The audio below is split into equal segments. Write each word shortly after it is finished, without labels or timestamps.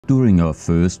During our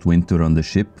first winter on the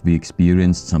ship, we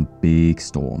experienced some big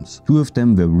storms. 2 of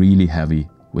them were really heavy,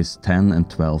 with 10 and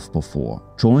 12 before.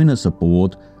 Join us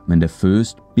aboard when the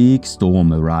first big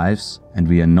storm arrives and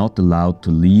we are not allowed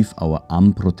to leave our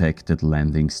unprotected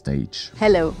landing stage.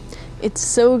 Hello, it's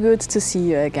so good to see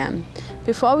you again.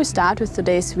 Before we start with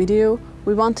today's video,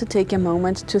 we want to take a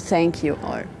moment to thank you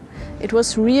all. It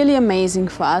was really amazing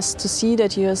for us to see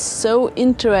that you are so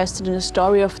interested in the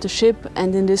story of the ship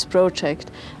and in this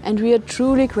project, and we are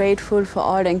truly grateful for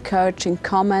all the encouraging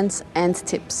comments and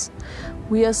tips.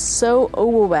 We are so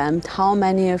overwhelmed how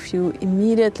many of you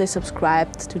immediately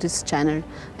subscribed to this channel,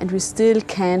 and we still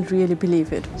can't really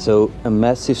believe it. So a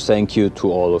massive thank you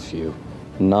to all of you.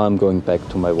 Now I'm going back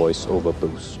to my voiceover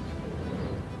booth.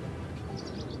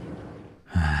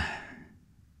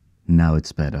 Now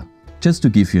it's better. Just to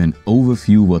give you an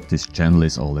overview what this channel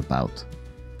is all about.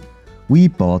 We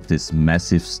bought this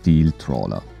massive steel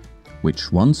trawler,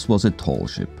 which once was a tall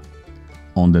ship.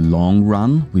 On the long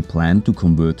run, we plan to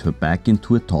convert her back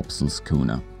into a topsail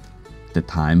schooner. The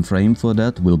time frame for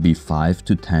that will be 5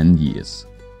 to 10 years.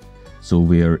 So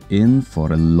we're in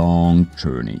for a long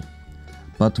journey.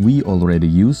 But we already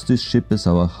use this ship as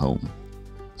our home.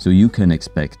 So you can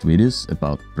expect videos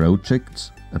about projects,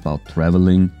 about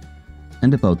traveling,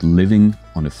 and about living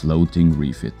on a floating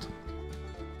refit.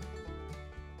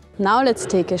 Now let's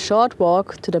take a short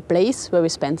walk to the place where we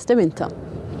spent the winter.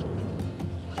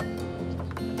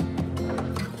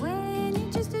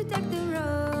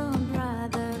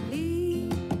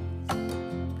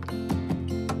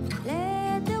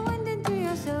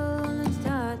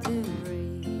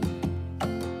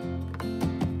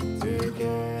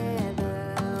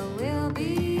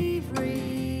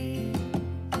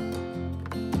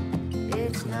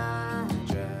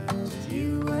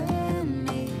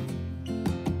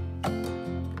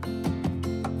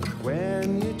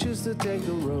 To take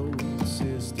the road,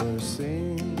 sister,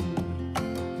 sing.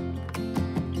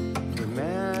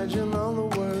 Imagine all the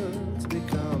words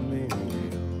becoming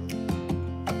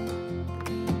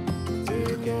real.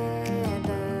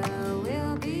 Together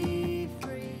we'll be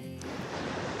free.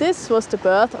 This was the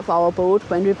berth of our boat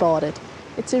when we bought it.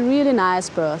 It's a really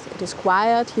nice berth. It is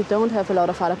quiet, you don't have a lot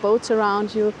of other boats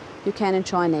around you, you can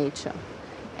enjoy nature.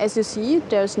 As you see,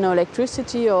 there's no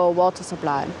electricity or water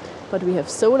supply, but we have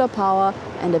solar power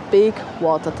and a big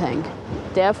water tank.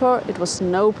 Therefore, it was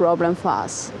no problem for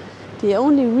us. The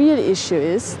only real issue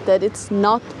is that it's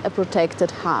not a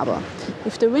protected harbor.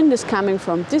 If the wind is coming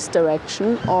from this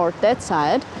direction or that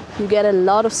side, you get a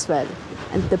lot of swell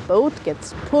and the boat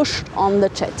gets pushed on the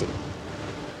jetty.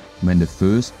 When the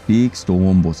first big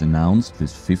storm was announced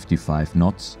with 55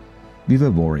 knots, we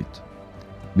were worried.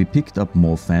 We picked up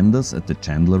more fenders at the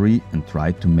chandlery and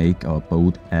tried to make our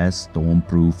boat as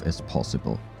stormproof as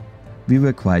possible. We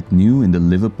were quite new in the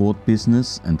liveaboard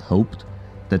business and hoped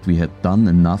that we had done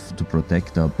enough to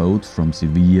protect our boat from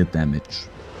severe damage.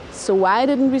 So why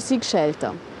didn't we seek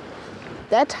shelter?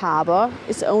 That harbor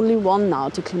is only 1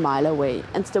 nautical mile away,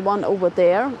 and the one over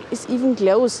there is even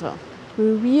closer.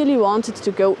 We really wanted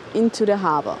to go into the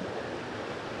harbor.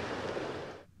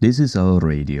 This is our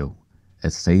radio. A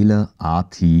Sailor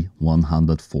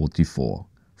RT-144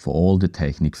 for all the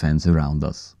Technic fans around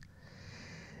us.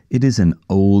 It is an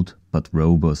old but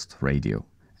robust radio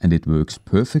and it works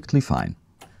perfectly fine.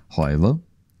 However,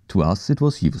 to us it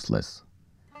was useless.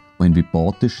 When we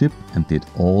bought the ship and did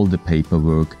all the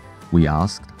paperwork, we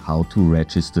asked how to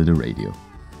register the radio.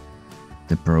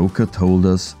 The broker told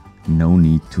us no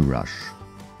need to rush.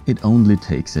 It only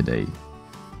takes a day.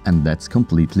 And that's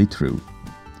completely true.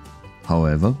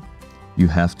 However, you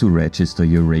have to register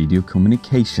your radio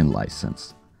communication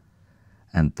license.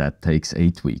 And that takes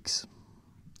 8 weeks.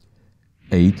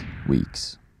 8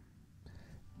 weeks.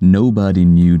 Nobody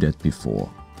knew that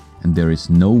before, and there is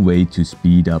no way to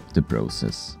speed up the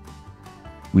process.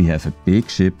 We have a big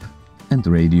ship and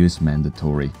radio is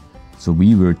mandatory, so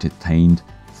we were detained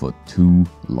for 2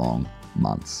 long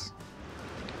months.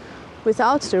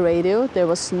 Without the radio, there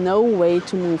was no way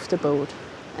to move the boat.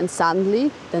 And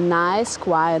suddenly, the nice,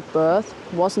 quiet berth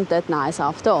wasn't that nice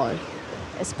after all,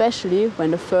 especially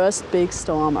when the first big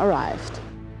storm arrived.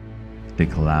 The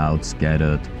clouds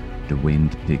gathered, the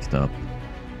wind picked up,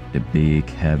 the big,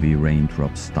 heavy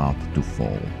raindrops started to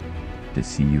fall, the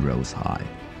sea rose high.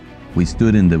 We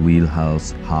stood in the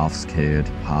wheelhouse, half scared,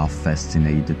 half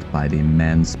fascinated by the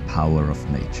immense power of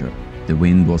nature. The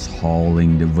wind was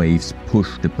howling, the waves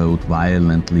pushed the boat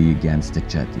violently against the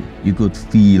jetty. You could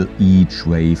feel each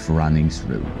wave running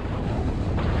through.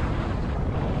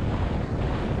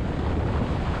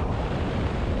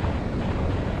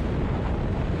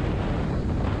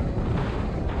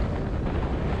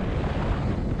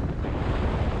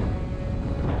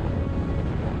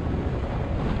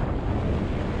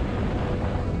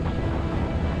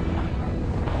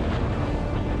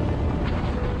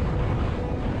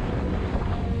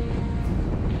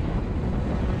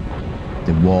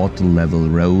 The water level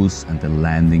rose and the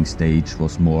landing stage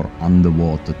was more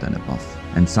underwater than above.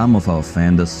 And some of our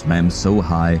fenders swam so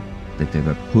high that they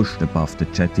were pushed above the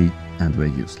jetty and were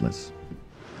useless.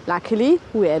 Luckily,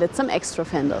 we added some extra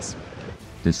fenders.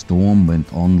 The storm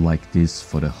went on like this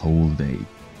for the whole day,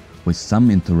 with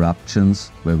some interruptions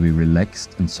where we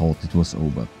relaxed and thought it was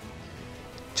over,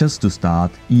 just to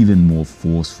start even more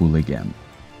forceful again.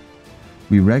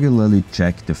 We regularly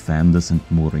checked the fenders and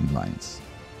mooring lines.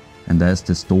 And as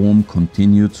the storm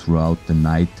continued throughout the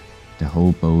night, the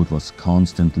whole boat was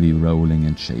constantly rolling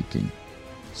and shaking,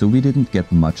 so we didn't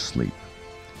get much sleep.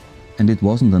 And it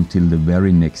wasn't until the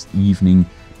very next evening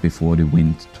before the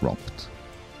wind dropped.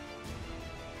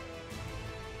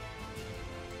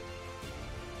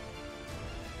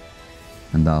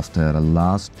 And after a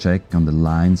last check on the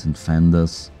lines and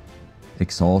fenders,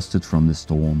 exhausted from the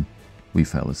storm, we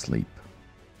fell asleep.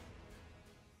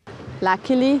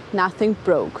 Luckily, nothing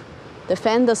broke. The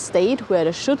fenders stayed where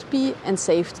they should be and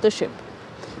saved the ship.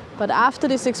 But after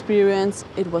this experience,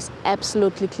 it was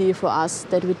absolutely clear for us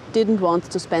that we didn't want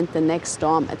to spend the next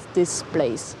storm at this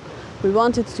place. We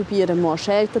wanted to be at a more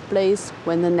sheltered place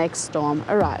when the next storm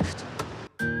arrived.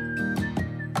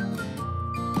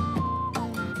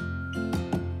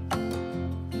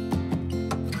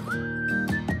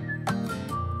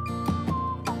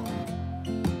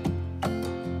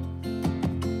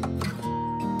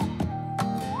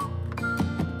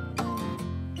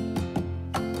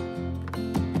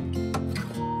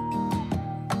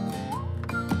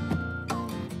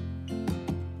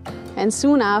 And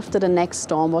soon after, the next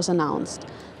storm was announced.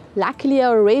 Luckily,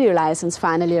 our radio license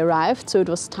finally arrived, so it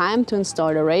was time to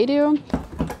install the radio.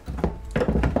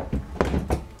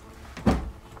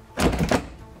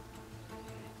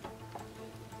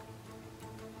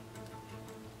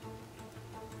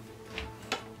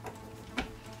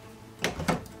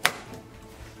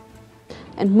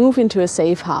 And move into a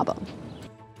safe harbor.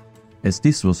 As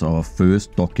this was our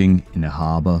first docking in a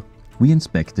harbor, we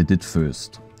inspected it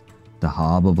first. The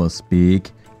harbor was big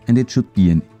and it should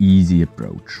be an easy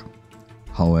approach.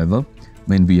 However,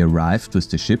 when we arrived with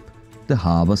the ship, the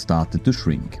harbor started to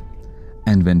shrink.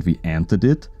 And when we entered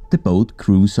it, the boat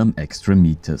grew some extra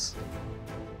meters.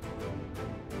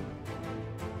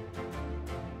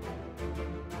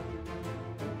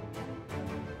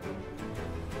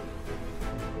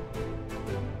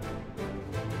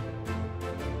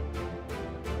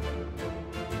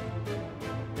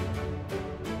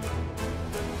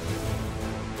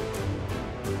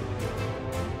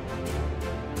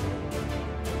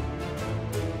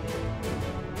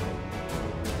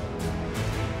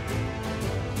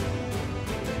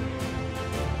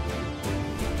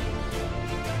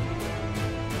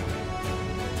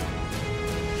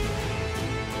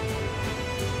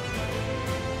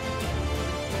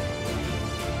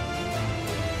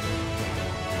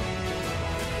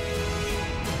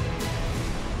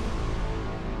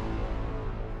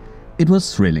 It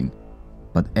was thrilling,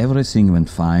 but everything went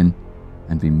fine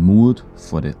and we moored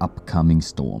for the upcoming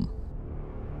storm.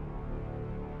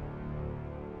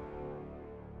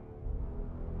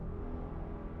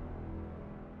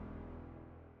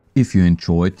 If you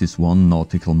enjoyed this 1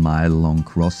 nautical mile long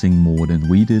crossing more than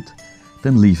we did,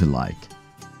 then leave a like.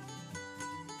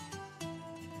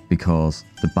 Because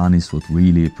the bunnies would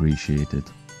really appreciate it.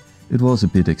 It was a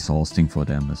bit exhausting for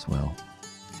them as well.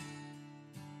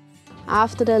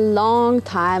 After the long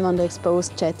time on the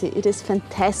exposed jetty, it is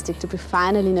fantastic to be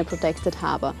finally in a protected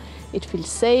harbor. It feels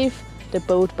safe, the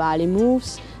boat barely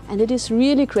moves, and it is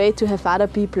really great to have other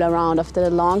people around after a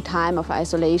long time of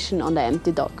isolation on the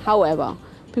empty dock. However,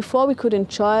 before we could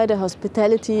enjoy the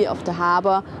hospitality of the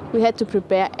harbor, we had to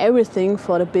prepare everything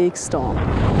for the big storm.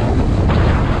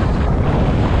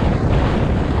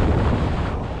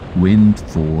 Wind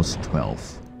force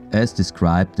 12. As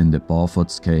described in the Beaufort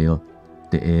scale,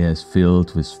 the air is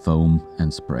filled with foam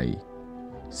and spray.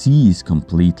 Sea is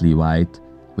completely white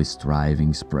with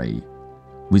driving spray.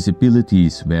 Visibility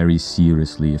is very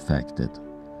seriously affected.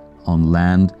 On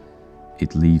land,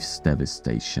 it leaves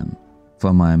devastation.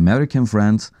 For my American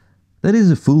friends, that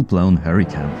is a full-blown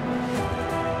hurricane.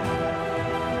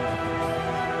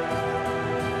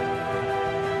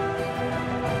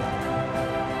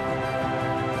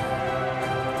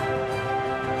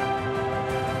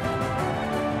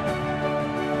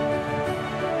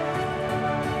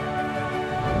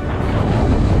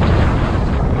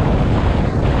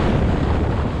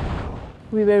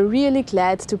 We were really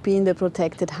glad to be in the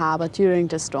protected harbor during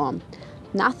the storm.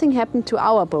 Nothing happened to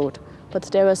our boat, but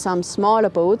there were some smaller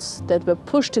boats that were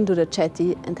pushed into the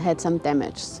jetty and had some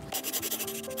damage.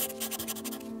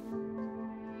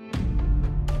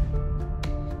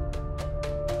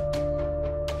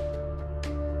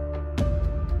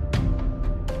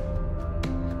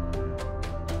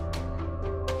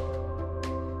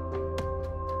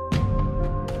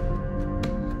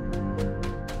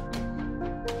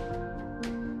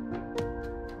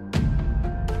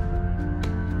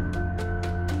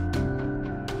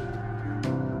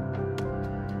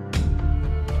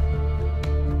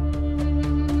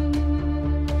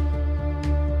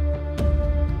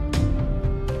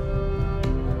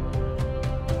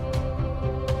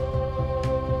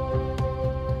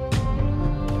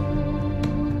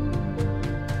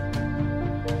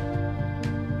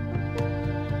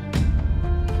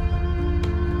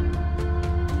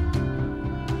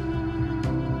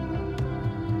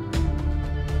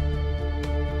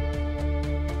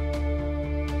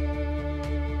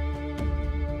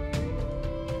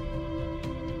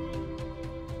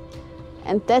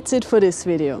 And that's it for this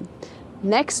video.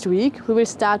 Next week we will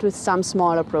start with some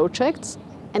smaller projects,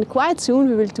 and quite soon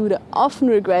we will do the often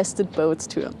requested boats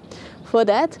tour. For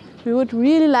that, we would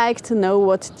really like to know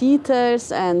what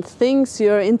details and things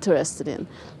you're interested in.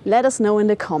 Let us know in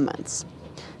the comments.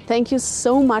 Thank you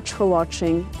so much for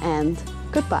watching, and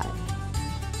goodbye.